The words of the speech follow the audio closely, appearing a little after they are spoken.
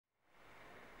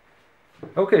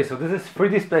Okay, so this is 3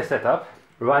 display setup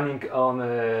running on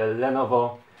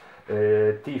Lenovo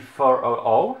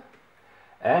T400,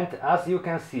 and as you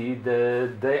can see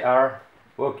they are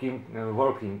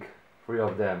working 3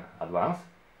 of them at once,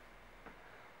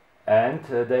 and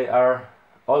they are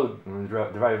all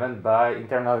driven by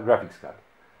internal graphics card.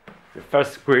 The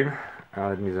first screen,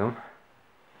 let me zoom.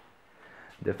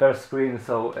 The first screen,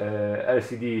 so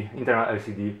internal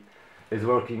LCD is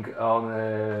working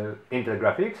on Intel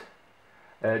graphics.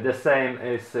 The same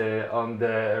is on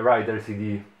the right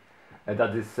LCD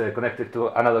that is connected to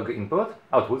analog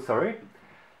output, sorry,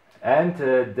 and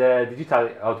the digital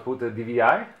output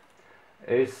DVI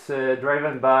is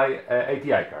driven by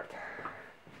ATI card.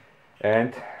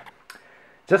 And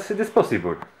just it is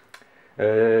possible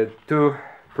to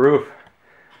prove.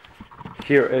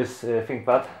 Here is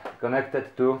Thinkpad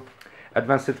connected to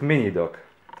advanced mini dock.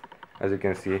 As you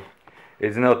can see,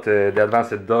 it's not the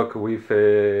advanced dock with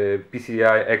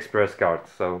PCI Express card,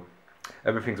 so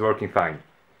everything's working fine.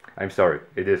 I'm sorry,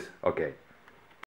 it is okay.